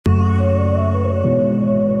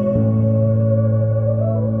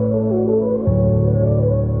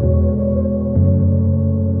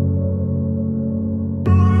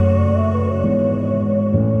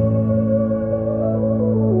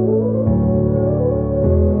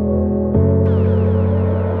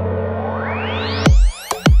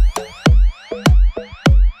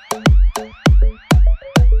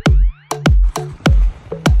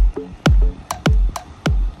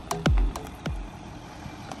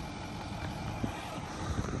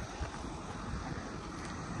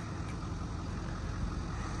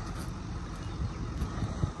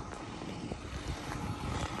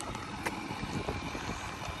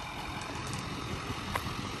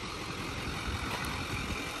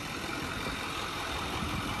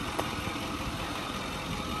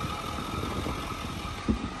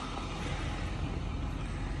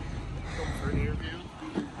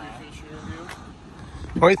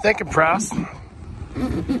What are you thinking, Press? I think we're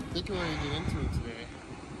going to get into it today,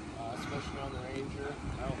 especially on the Ranger.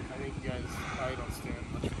 I think you guys probably don't stand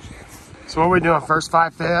much of a chance. So what are we doing? First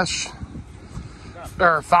 5 fish?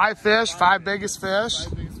 Or 5 fish, 5 biggest fish.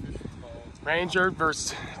 5 biggest fish is called. Ranger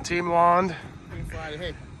versus Team Lund. Team Flatty.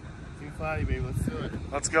 Hey, Team Flatty, baby. Let's do it.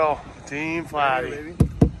 Let's go. Team Flatty. Hey, baby.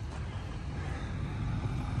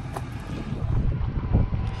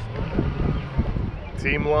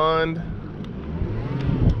 Team Lund.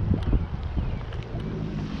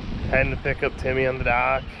 Heading to pick up Timmy on the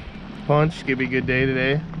dock. Punch, gonna be a good day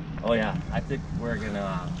today. Oh yeah, I think we're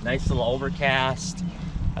gonna, nice little overcast.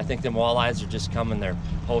 I think them walleyes are just coming their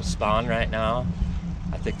post spawn right now.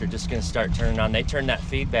 I think they're just gonna start turning on. They turned that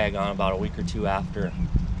feed bag on about a week or 2 after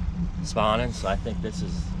spawning, so I think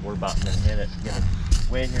we're about to hit it. Gonna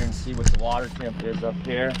wait here and see what the water temp is up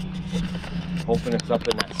here. Hoping it's up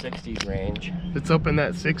in that 60s range. If it's up in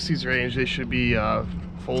that 60s range, they should be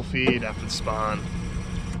full feed after the spawn.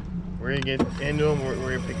 We're gonna get into them.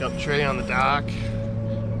 We're gonna pick up Trey on the dock.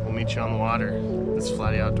 We'll meet you on the water. This is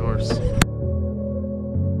Flatty Outdoors.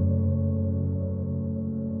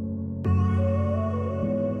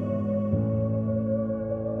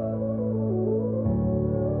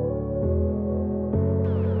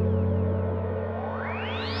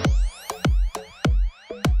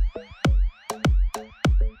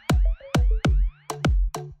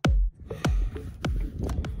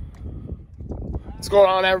 What's going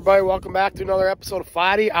on, everybody? Welcome back to another episode of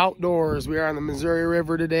Flatty Outdoors. We are on the Missouri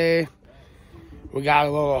River today. We got a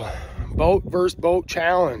little boat versus boat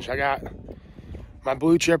challenge. I got my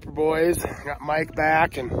blue chipper boys. I got Mike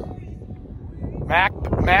back and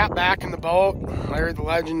Matt back in the boat. Larry the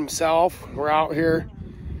legend himself. We're out here,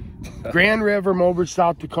 Grand River, Mobridge,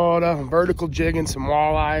 South Dakota, vertical jigging some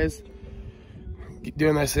walleyes.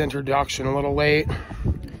 Doing this introduction a little late.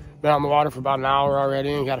 Been on the water for about an hour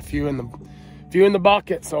already and got a few in the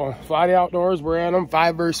bucket. So Flatty Outdoors, we're in them.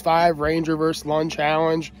 5 versus 5, Ranger versus Lund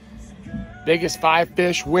challenge. Biggest 5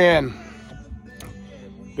 fish win.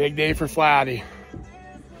 Big day for Flatty.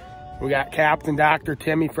 We got Captain Dr.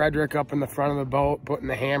 Timmy Frederick up in the front of the boat putting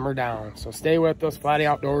the hammer down. So stay with us, Flatty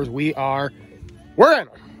Outdoors. We're in them.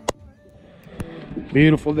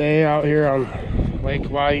 Beautiful day out here on Lake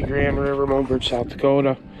Hawaii, Grand River, Mobridge, South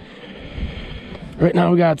Dakota. Right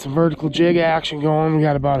now we got some vertical jig action going. We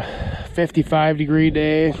got about a 55-degree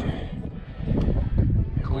day.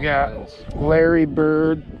 We got Larry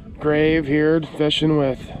Grave here fishing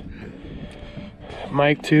with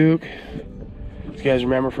Mike Took. You guys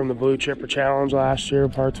remember from the Blue Chipper Challenge last year,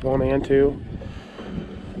 parts 1 and 2.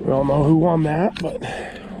 We all know who won that, but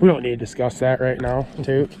we don't need to discuss that right now.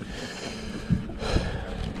 Took.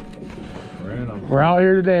 We're out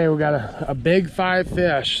here today. We got a big 5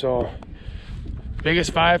 fish, so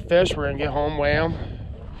biggest 5 fish, we're gonna get home, weigh them.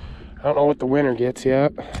 I don't know what the winner gets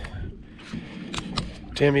yet.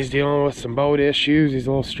 Timmy's dealing with some boat issues. He's a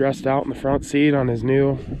little stressed out in the front seat on his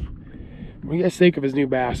new, what do you guys think of his new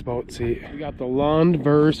bass boat seat? We got the Lund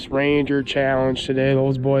versus Ranger challenge today.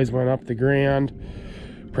 Those boys went up the Grand.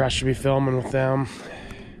 Press should be filming with them.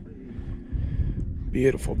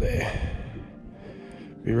 Beautiful day.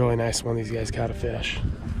 Be really nice when these guys caught a fish.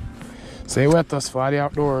 Stay with us, Flatty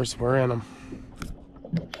Outdoors. We're in them.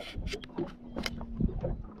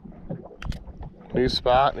 New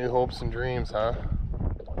spot, new hopes and dreams, huh?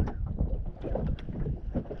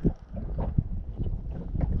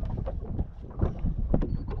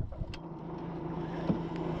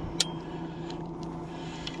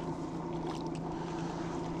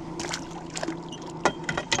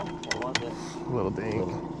 Little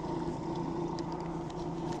dink.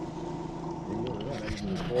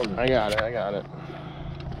 I got it.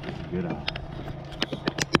 Good eye.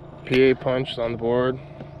 PA punch on the board.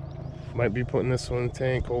 Might be putting this one in the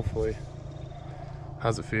tank, hopefully.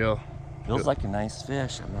 How's it feel? Feels like a nice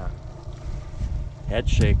fish. I'm not head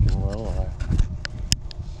shaking a little.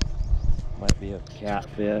 Might be a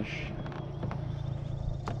catfish.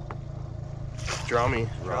 Drummy.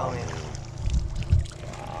 Wow.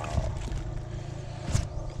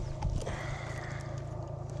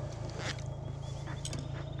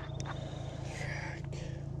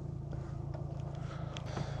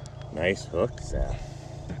 Nice hook, Seth.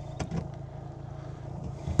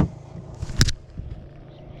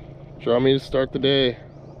 Drummy to start the day.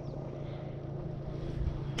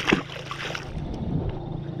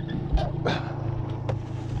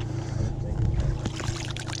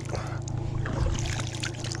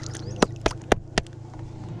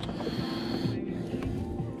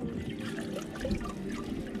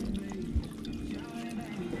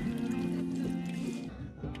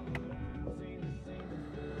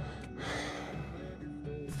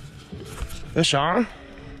 Fish on.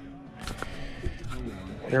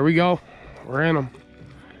 Here we go. We're in them.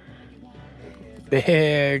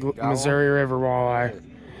 Big Missouri River walleye.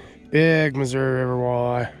 Big Missouri River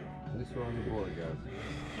walleye. This one on the board, guys.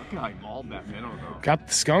 Look how I mauled that minnow, though. Got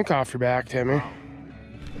the skunk off your back, Timmy.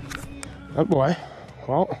 Oh boy.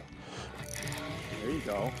 Well. There you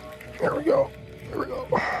go. There we go. There we go.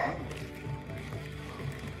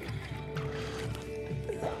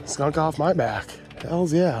 Skunk off my back.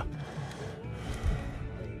 Hells yeah.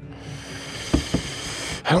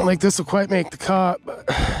 I don't think this will quite make the cut, but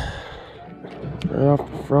right off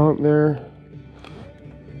the front there.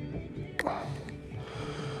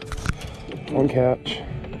 One catch.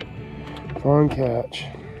 One catch.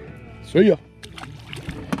 See ya.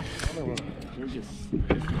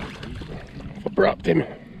 Flip her up, Timmy.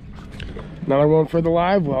 Another one for the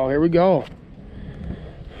live well. Here we go.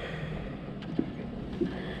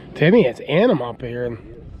 Timmy, it's Anim up here. Let's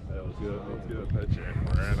get a picture.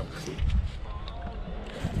 We're at 'em.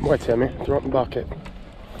 Boy, Timmy, throw it in the bucket.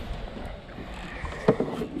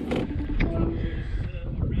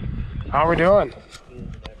 How we doing?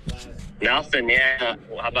 Nothing, yeah.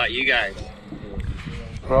 How about you guys?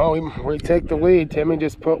 Well, we take the lead. Timmy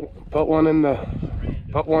just put one in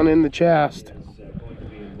the chest.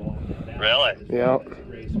 Really? Yeah.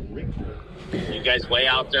 You guys way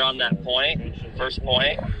out there on that point? First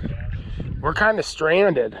point? We're kind of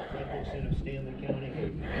stranded.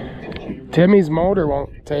 Timmy's motor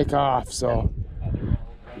won't take off, so.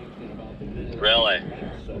 Really?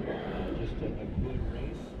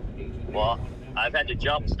 Well, I've had to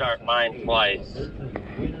jump start mine twice.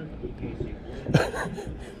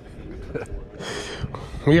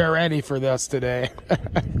 We are ready for this today.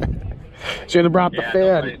 Should have brought the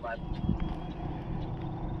fin.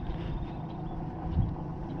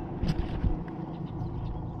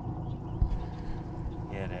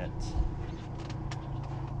 Get it.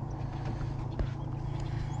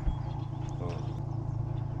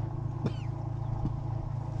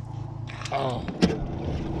 Oh.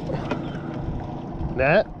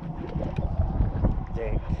 That?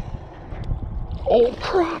 Dang. Oh,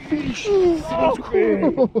 crawfish!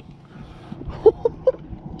 Oh,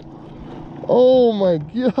 oh my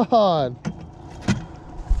God!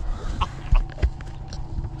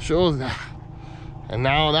 Shows that. And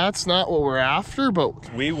now that's not what we're after,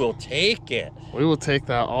 but We will take it. we will take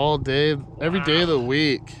that all day, every day of the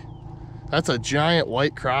week. That's a giant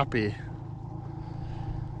white crappie.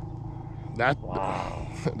 That, Wow.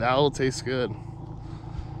 that will taste good.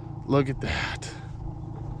 Look at that.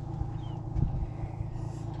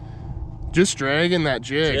 Just dragging that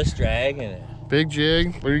jig. Just dragging it. Big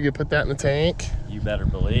jig. Where you gonna put that in the tank? You better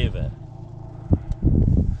believe it.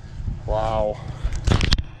 Wow.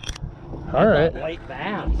 All right. White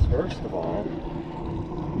bass, first of all.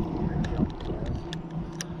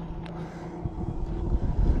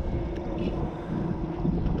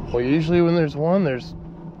 Well, usually when there's one, there's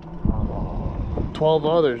 12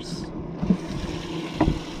 others.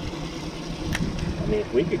 I mean,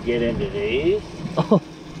 if we could get into these.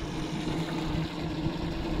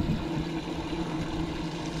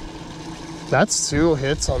 That's 2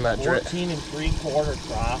 hits on that drip. 14 3/4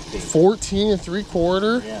 crappie. 14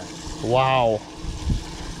 3/4? Yeah. Wow.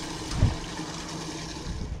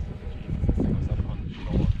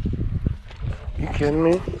 You kidding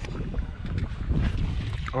me?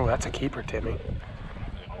 Oh, that's a keeper, Timmy.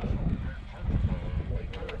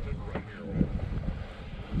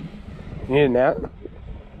 You need a net?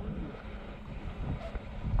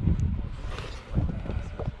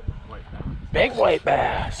 Big white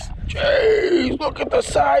bass. Jeez, look at the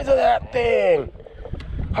size of that thing.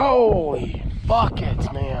 Holy buckets,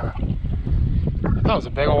 man. That was a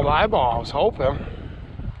big old eyeball, I was hoping.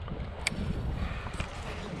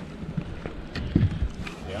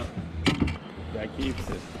 Yeah. That keeps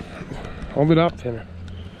it. Hold it up, Tanner.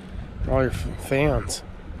 All your fans.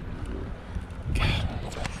 God,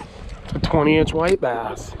 it's a 20-inch white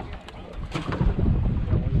bass.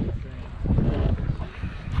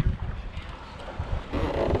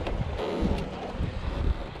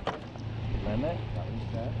 Limit?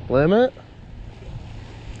 Limit?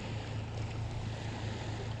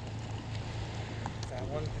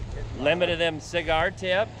 Limit of them cigar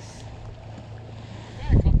tips.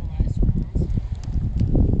 Got a couple nice ones.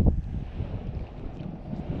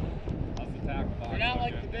 They're not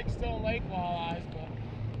like the big Stone Lake walleyes, but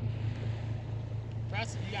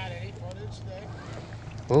Preston, you got any footage today?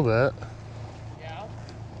 A little bit. Yeah.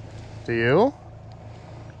 Do you?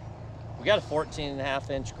 We got a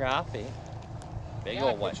 14.5-inch crappie. Big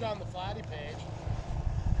old one. Put you on the Flatty page.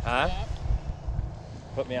 Huh? Yeah.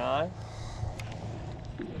 Put me on?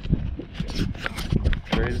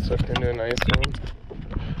 Ready to suck into a nice one.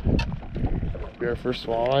 Be our first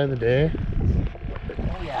walleye of the day.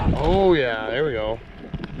 Oh yeah. Oh yeah, there we go.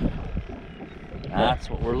 That's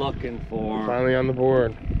what we're looking for. Finally on the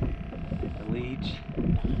board. A leech.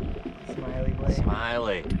 Smiley boy.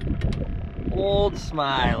 Smiley. Old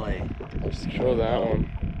Smiley. Let's show that one.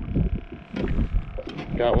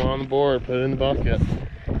 Got one on the board, put it in the bucket.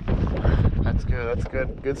 That's good, that's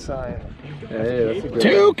good. Good sign. Hey, that's a good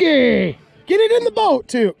Tukey! Get it in the boat,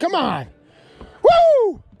 Tuke. Come on.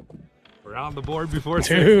 Woo! We're on the board before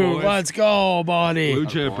Tuke, let's go, buddy. Blue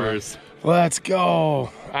chippers. Let's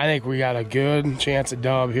go. I think we got a good chance of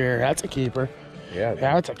dub here. That's a keeper. Yeah,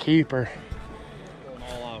 That's a keeper. Going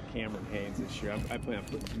all out Cameron Haynes this year. I plan on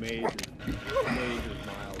putting major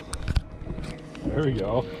miles in. there we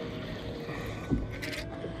go.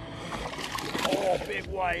 Oh, big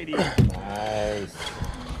whitey. Nice.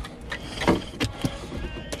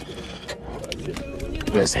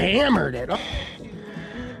 Just hammered it.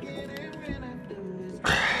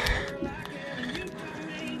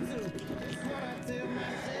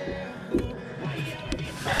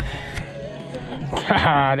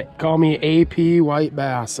 God, call me AP White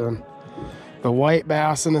Bassin. The White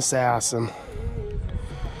Bassin Assassin.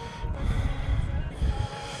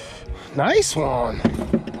 Nice one.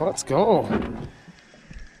 Let's go.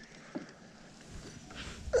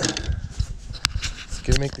 It's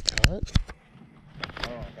gonna make the cut.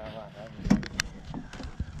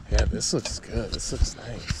 Yeah, this looks good. This looks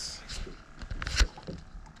nice.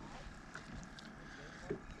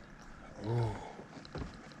 Ooh.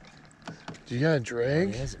 Do you got a drag?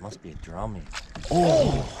 It is. It must be a drummy.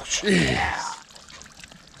 Oh, jeez.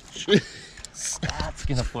 Jeez. That's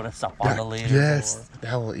gonna put us up on the leaderboard. Yes,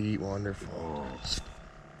 that will eat wonderful. Oh,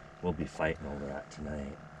 we'll be fighting over that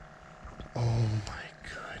tonight. Oh my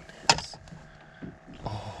goodness.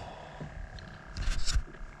 Oh.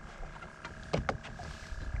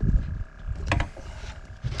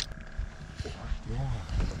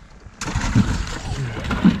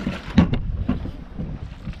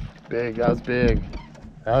 Big, that was big.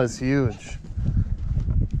 That was huge.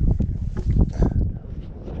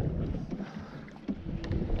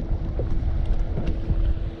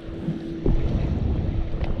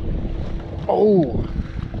 Oh,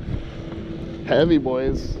 heavy,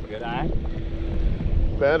 boys. Good eye.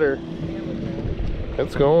 Better.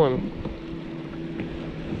 It's going.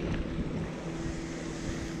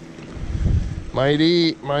 Might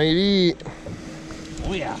eat, might eat.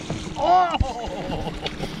 Oh yeah. Oh!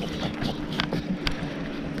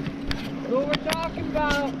 What we're talking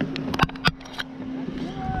about.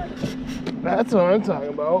 That's what I'm talking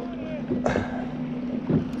about.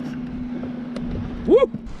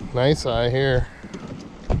 Woo! Nice eye here.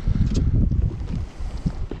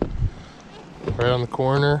 Right on the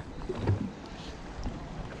corner.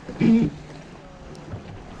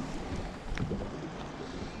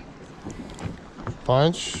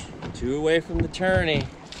 Punch. 2 away from the tourney.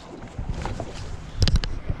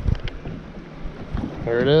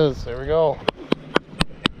 There it is. There we go.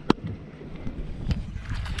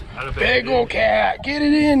 Big ol' cat. Get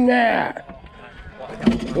it in, Matt.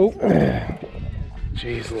 Oh.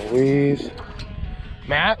 Jeez Louise.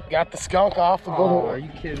 Matt, got the skunk off the boat. Are you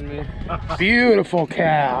kidding me? Beautiful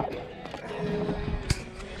cat.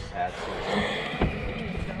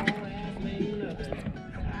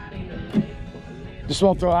 Just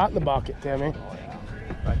won't throw out in the bucket, Timmy.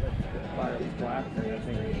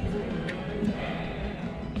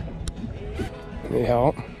 Need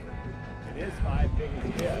help? It is 5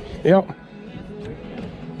 biggest fish. Yep.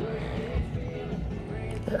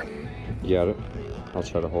 You got it. I'll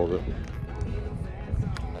try to hold it.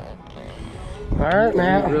 All right,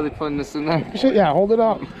 Matt. Really putting this in there. Yeah, hold it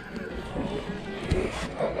up.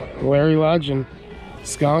 Larry Legend.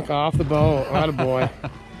 Skunk off the boat. Attaboy.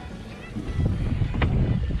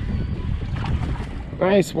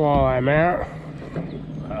 Nice walleye, Matt.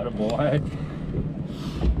 Attaboy.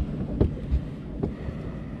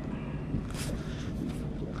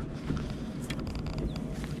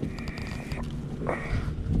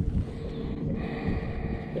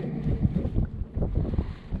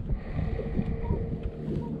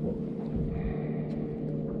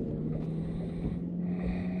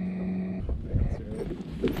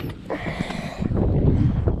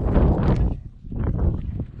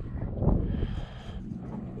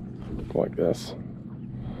 Like this.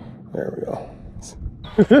 There we go.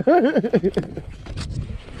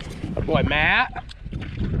 Our boy Matt.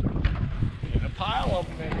 In a pile of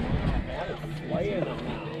them. It's laying them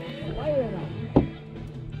now. Laying them.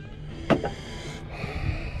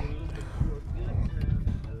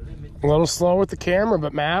 A little slow with the camera,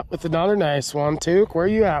 but Matt with another nice one. Took, where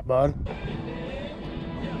you at, bud?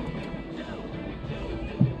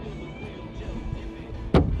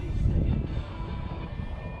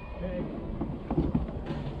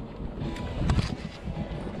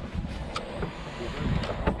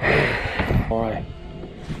 Walleye.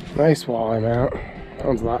 Nice walleye, Matt. That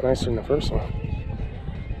one's a lot nicer than the first one.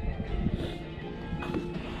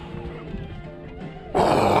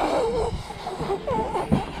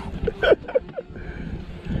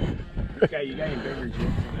 Okay, you got any bigger jigs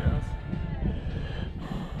than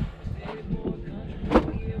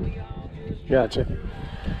this? Gotcha.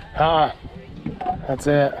 That's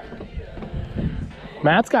it.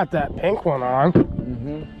 Matt's got that pink one on.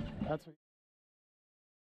 That's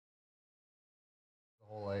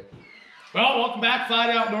what... Well, welcome back,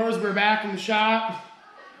 Flatty Outdoors. We're back in the shop.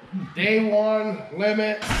 Day one,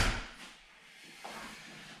 limits.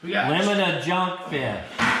 We got Limit of junk fish.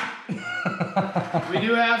 We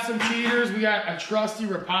do have some cheaters. We got a trusty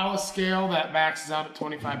Rapala scale that maxes out at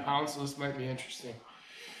 25 pounds, so this might be interesting.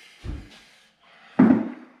 Are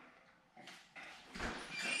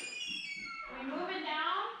we moving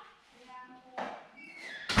down?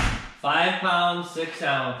 5 pounds, 6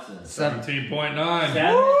 ounces. 17.9.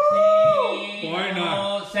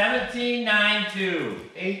 17.92.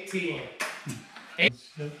 18.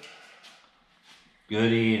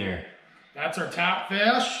 Good eater. That's our top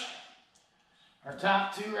fish. Our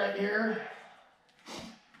top two right here.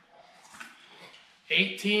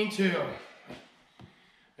 18.2.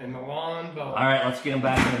 And the Lund boat. All right, let's get them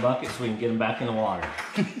back in the bucket so we can get them back in the water.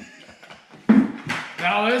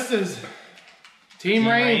 Now this is Team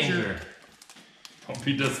Ranger. Don't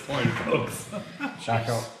be disappointed, folks. Back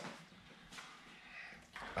out.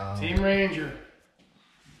 Team Ranger.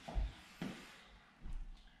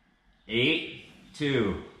 8-2.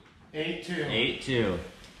 8.2. 8-2.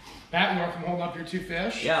 Matt, you want to come hold up your two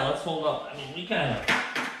fish? Yeah, let's hold up. I mean, we kind of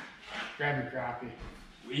Grab your crappie.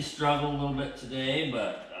 we struggled a little bit today,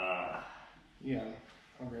 but Yeah,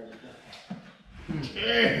 I'll grab your crappie.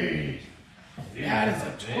 Hey, that is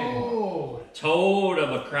a toad. toad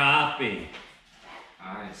of a crappie.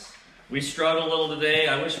 Nice. We struggled a little today.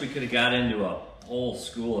 I wish we could have got into a whole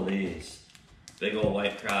school of these big old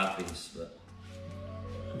white crappies, but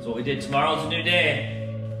that's what we did. Tomorrow's a new day.